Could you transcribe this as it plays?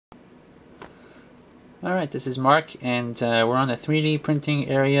Alright, this is Mark, and we're on the 3D printing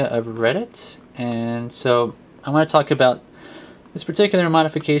area of Reddit. And so I want to talk about this particular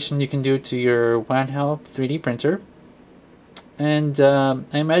modification you can do to your Wanhao 3D printer. And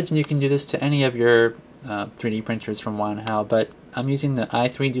I imagine you can do this to any of your 3D printers from Wanhao, but I'm using the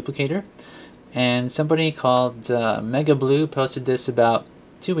i3 duplicator. And somebody called Mega Blue posted this about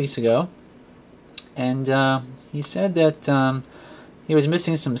 2 weeks ago. And he said that he was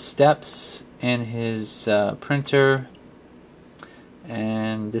missing some steps in his printer,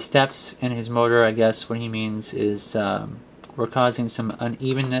 and the steps in his motor, I guess what he means is were causing some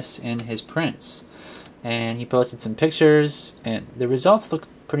unevenness in his prints. And he posted some pictures, and the results look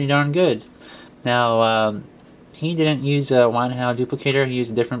pretty darn good. Now, he didn't use a Wanhao duplicator, he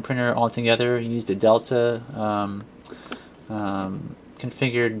used a different printer altogether. He used a Delta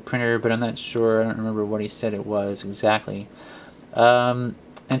configured printer, but I'm not sure, I don't remember what he said it was exactly.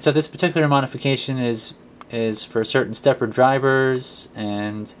 And so this particular modification is for certain stepper drivers,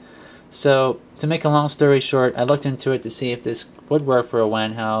 and so to make a long story short, I looked into it to see if this would work for a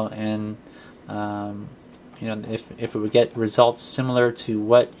Wanhao, and you know, if it would get results similar to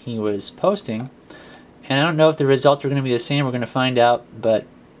what he was posting. And I don't know if the results are going to be the same. We're going to find out, but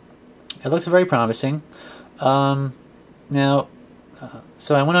it looks very promising. So I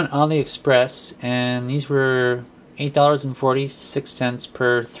went on Aliexpress, and these were $8.46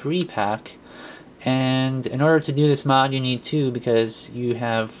 per 3-pack, and in order to do this mod you need 2, because you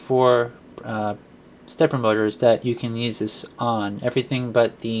have 4 stepper motors that you can use this on. Everything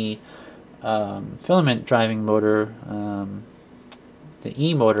but the filament driving motor, the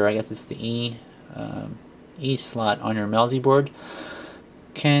E motor, I guess it's the E slot on your Melzi board,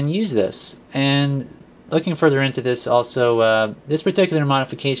 can use this. And looking further into this also, this particular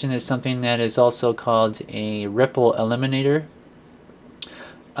modification is something that is also called a ripple eliminator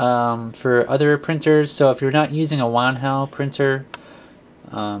for other printers. So if you're not using a Wanhao printer,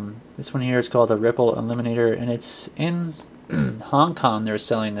 this one here is called a ripple eliminator, and it's in Hong Kong they're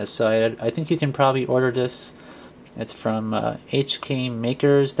selling this, so I think you can probably order this. It's from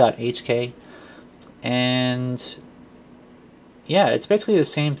hkmakers.hk, and yeah, it's basically the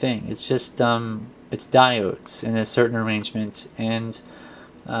same thing. It's just it's diodes in a certain arrangement, and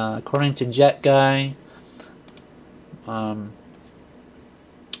according to Jetguy,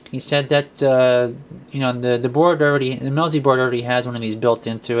 he said that you know, the board already, the Melzi board already has one of these built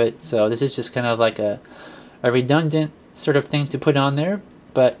into it, so this is just kind of like a redundant sort of thing to put on there,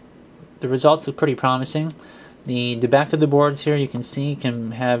 but the results look pretty promising. The back of the boards here, you can see,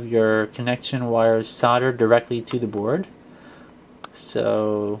 can have your connection wires soldered directly to the board.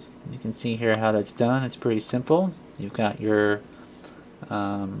 So you can see here how that's done. It's pretty simple. You've got your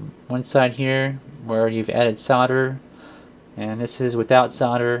one side here where you've added solder, and this is without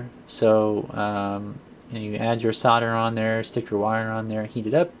solder. So you add your solder on there, stick your wire on there, heat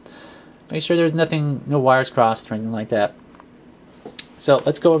it up. Make sure there's no wires crossed or anything like that. So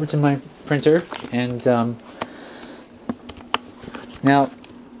let's go over to my printer, and now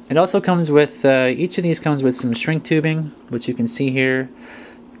it also comes with, each of these comes with some shrink tubing, which you can see here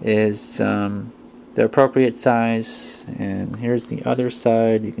is the appropriate size, and here's the other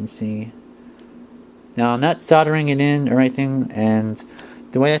side, you can see. Now I'm not soldering it in or anything, and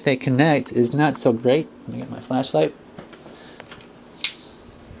the way that they connect is not so great. Let me get my flashlight.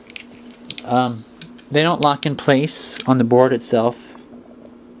 They don't lock in place on the board itself.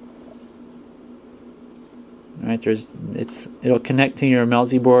 Alright, it'll connect to your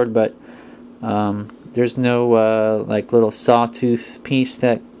Melzi board, but there's no like little sawtooth piece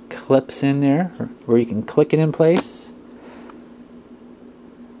that clips in there where you can click it in place.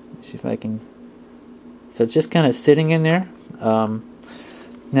 Let's see if I can. So it's just kind of sitting in there.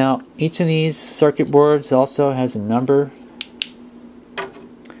 Now each of these circuit boards also has a number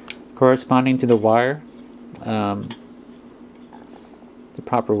corresponding to the wire, the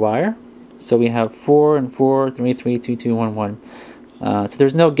proper wire. So we have 4 and 4, 3, 3, 2, 2, 1, 1. So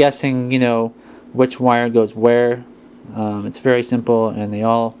there's no guessing, you know, which wire goes where. It's very simple, and they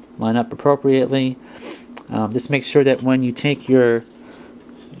all line up appropriately. Just make sure that when you take your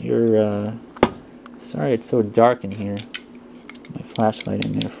sorry, it's so dark in here. My flashlight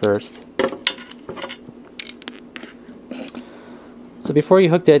in there first. So before you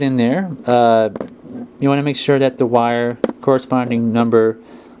hook that in there, you want to make sure that the wire corresponding number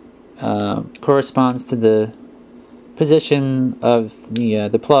corresponds to the position of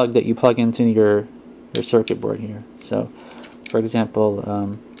the plug that you plug into your circuit board here. So, for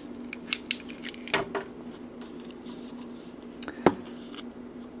example,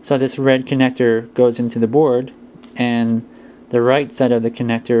 so this red connector goes into the board, and the right side of the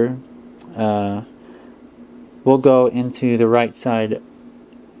connector will go into the right side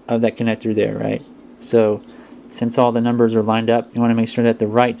of that connector there, right? So since all the numbers are lined up, you want to make sure that the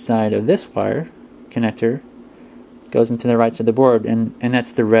right side of this wire connector goes into the right side of the board, and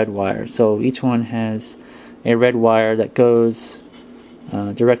that's the red wire. So each one has a red wire that goes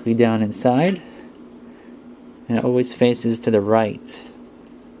directly down inside, and it always faces to the right.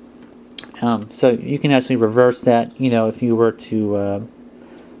 So you can actually reverse that, you know, if you were to,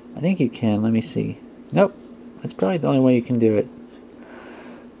 I think you can, let me see. Nope, that's probably the only way you can do it.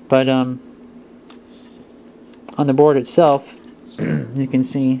 But on the board itself, you can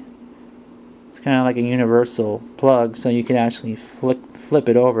see it's kind of like a universal plug, so you could actually flip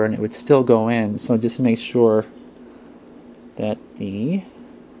it over and it would still go in. So just make sure that I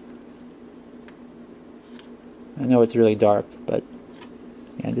know it's really dark, but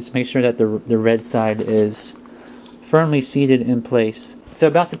yeah, just make sure that the red side is firmly seated in place. So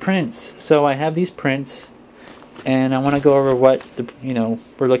about the prints, so I have these prints, and I want to go over what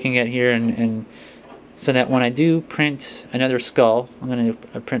we're looking at here, and so that when I do print another skull, I'm going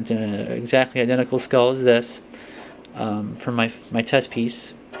to print an exactly identical skull as this for my test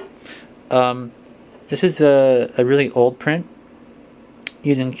piece. This is a really old print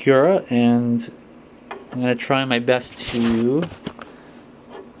using Cura, and I'm going to try my best to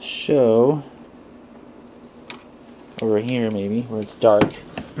show over here, maybe where it's dark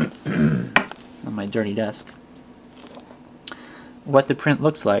on my dirty desk, what the print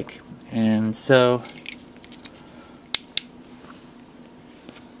looks like. And so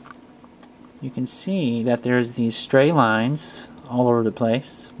you can see that there's these stray lines all over the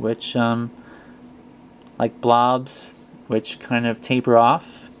place, which like blobs, which kind of taper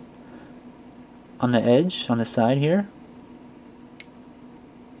off on the edge, on the side here.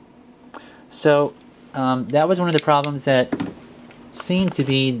 So that was one of the problems that seemed to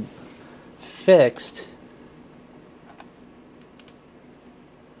be fixed,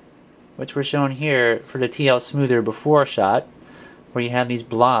 which were shown here for the TL Smoother before shot, where you had these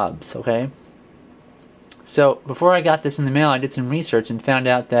blobs, okay? So before I got this in the mail, I did some research and found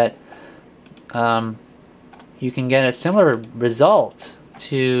out that you can get a similar result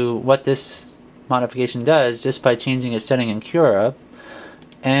to what this modification does just by changing a setting in Cura.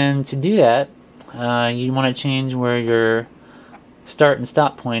 And to do that, you want to change where your start and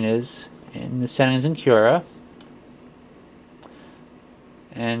stop point is in the settings in Cura.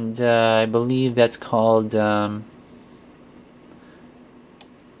 And I believe that's called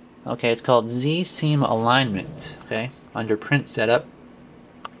okay, it's called Z seam alignment, okay, under print setup.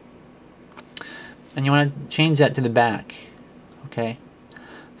 And you want to change that to the back, okay?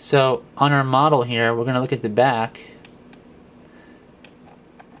 So on our model here, we're going to look at the back,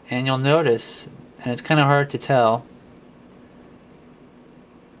 and you'll notice, and it's kind of hard to tell.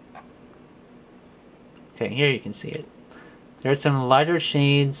 Okay, here you can see it. There's some lighter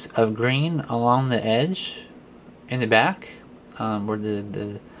shades of green along the edge in the back, where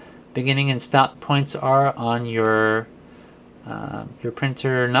the beginning and stop points are on your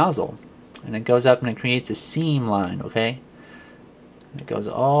printer nozzle, and it goes up and it creates a seam line, okay? It goes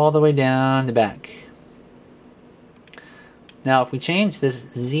all the way down the back. Now if we change this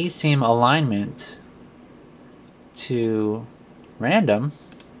Z seam alignment to random,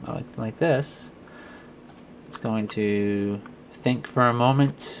 like this, it's going to think for a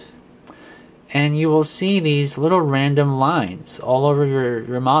moment, and you will see these little random lines all over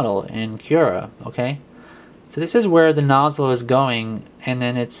your model in Cura, okay? So this is where the nozzle is going, and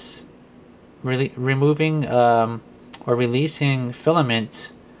then it's really removing or releasing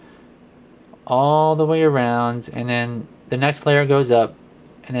filament all the way around, and then the next layer goes up,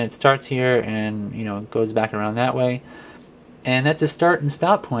 and then it starts here and it goes back around that way, and that's a start and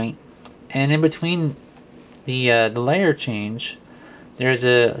stop point. And in between the layer change, there's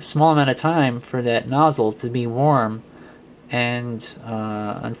a small amount of time for that nozzle to be warm, and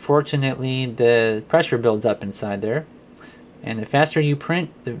unfortunately the pressure builds up inside there, and the faster you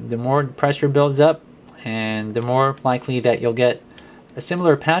print, the more pressure builds up, and the more likely that you'll get a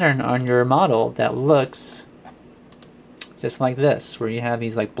similar pattern on your model that looks just like this, where you have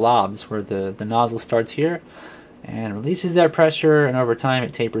these like blobs where the nozzle starts here and releases that pressure, and over time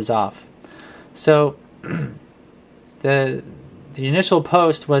it tapers off. So the initial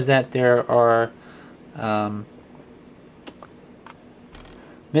post was that there are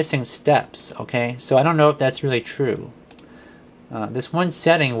missing steps, okay? So I don't know if that's really true. This one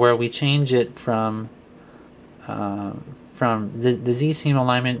setting where we change it from the Z seam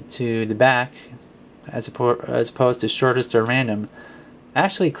alignment to the back as opposed to shortest or random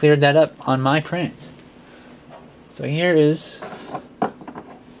actually cleared that up on my print. So here is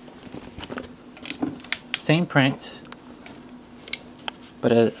same print,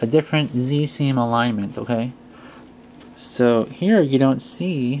 but a different Z-seam alignment, okay? So here you don't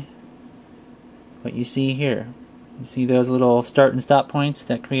see what you see here. You see those little start and stop points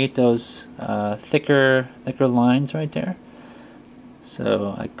that create those thicker lines right there?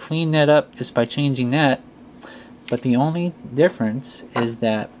 So I cleaned that up just by changing that, but the only difference is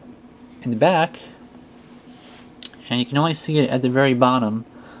that in the back, and you can only see it at the very bottom,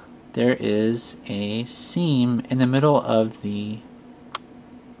 there is a seam in the middle of the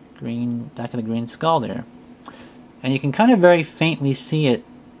back of the green skull there. And you can kind of very faintly see it,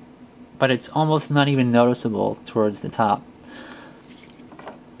 but it's almost not even noticeable towards the top.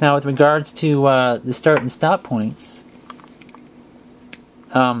 Now with regards to the start and stop points,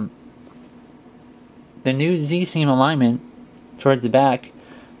 the new Z-seam alignment towards the back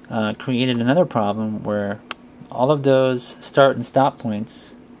created another problem where all of those start and stop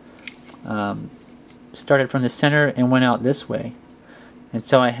points started from the center and went out this way. And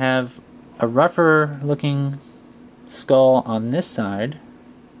so I have a rougher looking skull on this side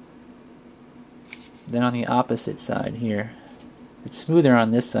than on the opposite side here. It's smoother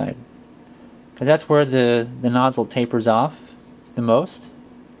on this side because that's where the nozzle tapers off the most.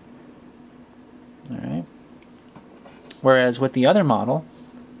 Alright. Whereas with the other model,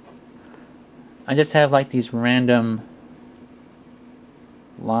 I just have like these random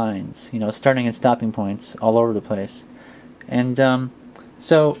lines, you know, starting and stopping points all over the place. And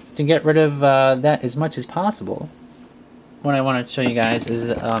so to get rid of that as much as possible, what I wanted to show you guys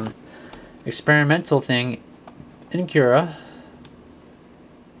is experimental thing in Cura.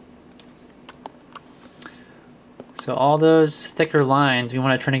 So all those thicker lines, we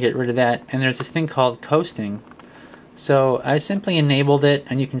want to try to get rid of that, and there's this thing called coasting. So I simply enabled it,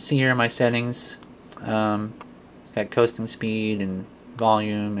 and you can see here in my settings, got coasting speed and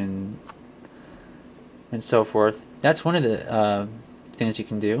volume and so forth. That's one of the things you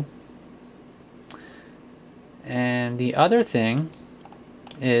can do. And the other thing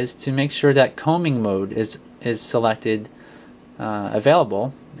is to make sure that combing mode is selected,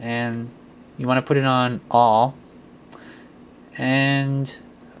 available, and you want to put it on all. And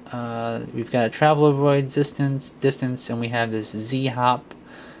we've got a travel avoid distance, and we have this Z hop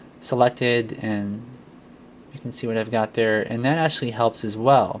selected, and you can see what I've got there, and that actually helps as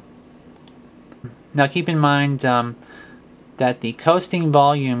well. Now keep in mind that the coasting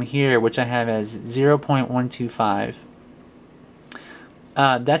volume here, which I have as 0.125,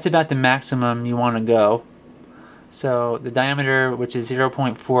 that's about the maximum you want to go. So the diameter, which is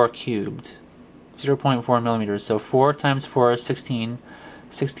 0.4 cubed, 0.4 millimeters, so 4 times 4 is 16.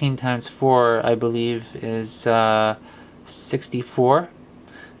 16 times 4, I believe, is 64.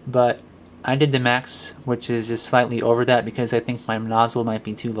 But I did the max, which is just slightly over that because I think my nozzle might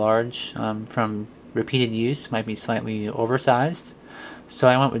be too large from repeated use, might be slightly oversized. So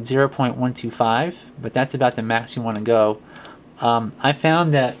I went with 0.125, but that's about the max you want to go. I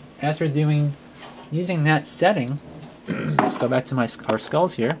found that after using that setting, go back to our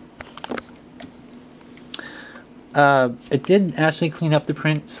skulls here, it did actually clean up the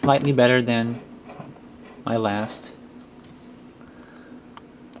print slightly better than my last.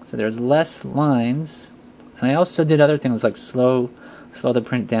 So there's less lines, and I also did other things like slow the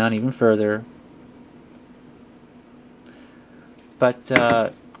print down even further. But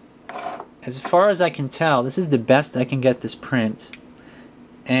as far as I can tell, this is the best I can get this print.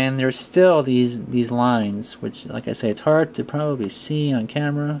 And there's still these lines, which, like I say, it's hard to probably see on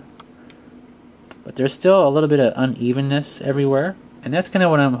camera. But there's still a little bit of unevenness everywhere. And that's kind of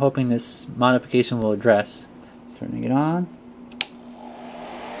what I'm hoping this modification will address. Turning it on.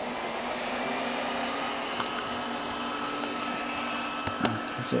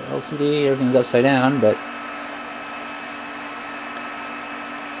 So LCD, everything's upside down, but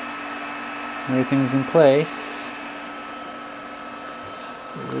everything's in place.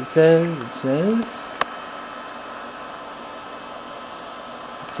 So what it says,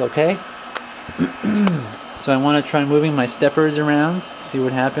 it's okay. So I want to try moving my steppers around, see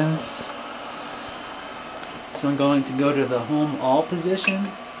what happens. So I'm going to go to the home all position.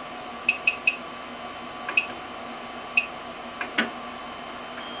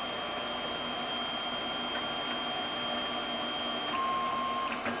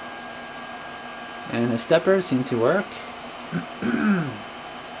 And the steppers seem to work.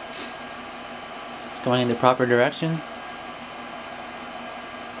 It's going in the proper direction.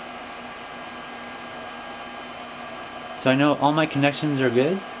 So I know all my connections are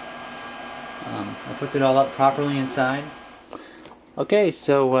good. I put it all up properly inside. Okay,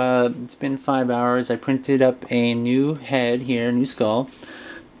 so it's been 5 hours. I printed up a new head here, new skull.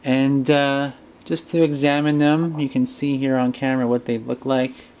 And just to examine them. You can see here on camera what they look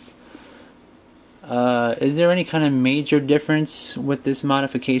like. Is there any kind of major difference with this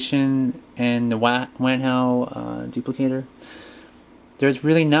modification and the Wanhao duplicator? There's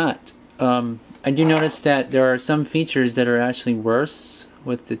really not. I do notice that there are some features that are actually worse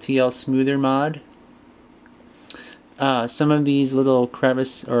with the TL Smoother mod. Some of these little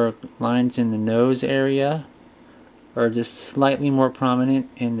crevice or lines in the nose area are just slightly more prominent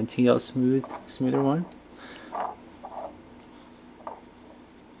in the TL Smoother one.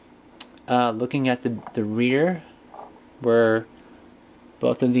 Looking at the rear, where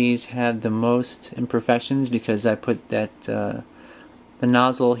both of these have the most imperfections, because I put that the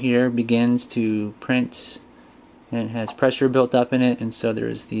nozzle here begins to print and it has pressure built up in it, and so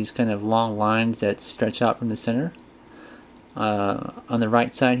there's these kind of long lines that stretch out from the center on the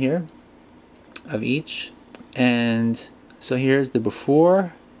right side here of each. And so here's the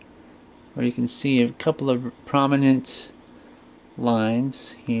before, where you can see a couple of prominent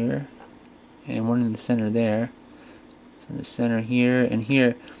lines here and one in the center there. So in the center here and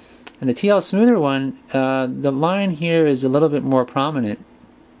here. And the TL Smoother one, the line here is a little bit more prominent,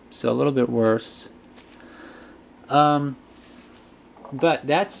 so a little bit worse. But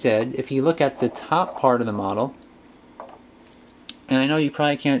that said, if you look at the top part of the model, and I know you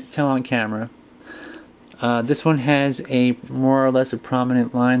probably can't tell on camera, this one has a more or less a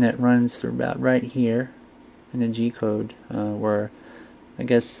prominent line that runs about right here in the G code, where I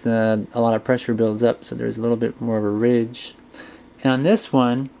guess a lot of pressure builds up, so there's a little bit more of a ridge. And on this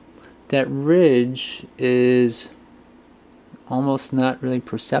one, that ridge is almost not really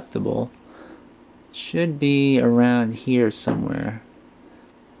perceptible. It should be around here somewhere.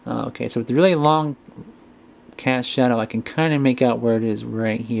 Okay, so with the really long cast shadow, I can kind of make out where it is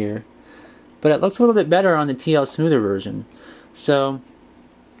right here. But it looks a little bit better on the TL Smoother version. So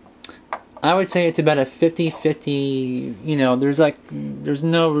I would say it's about a 50-50, you know, there's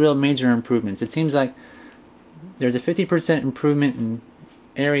no real major improvements. It seems like there's a 50% improvement in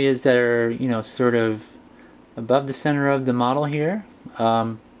areas that are, you know, sort of above the center of the model here.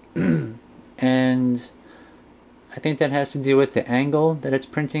 And I think that has to do with the angle that it's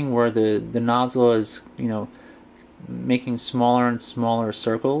printing, where the nozzle is, you know, making smaller and smaller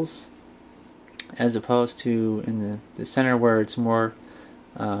circles, as opposed to in the center, where it's more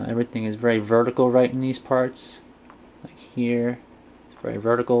everything is very vertical right in these parts, like here it's very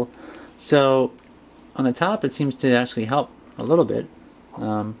vertical. So on the top it seems to actually help a little bit,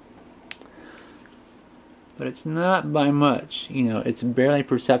 but it's not by much, you know, it's barely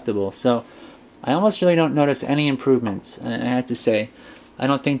perceptible. So I almost really don't notice any improvements. I have to say, I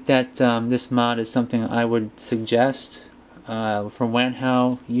don't think that this mod is something I would suggest for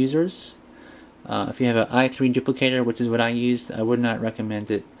Wanhao users. If you have an i3 duplicator, which is what I used, I would not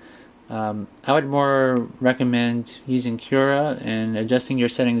recommend it. I would more recommend using Cura and adjusting your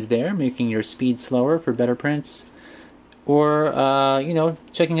settings there, making your speed slower for better prints, or you know,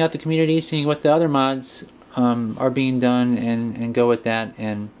 checking out the community, seeing what the other mods are being done, and go with that,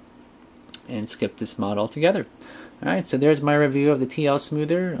 and skip this mod altogether. Alright, so there's my review of the TL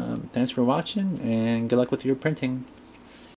Smoother. Thanks for watching, and good luck with your printing.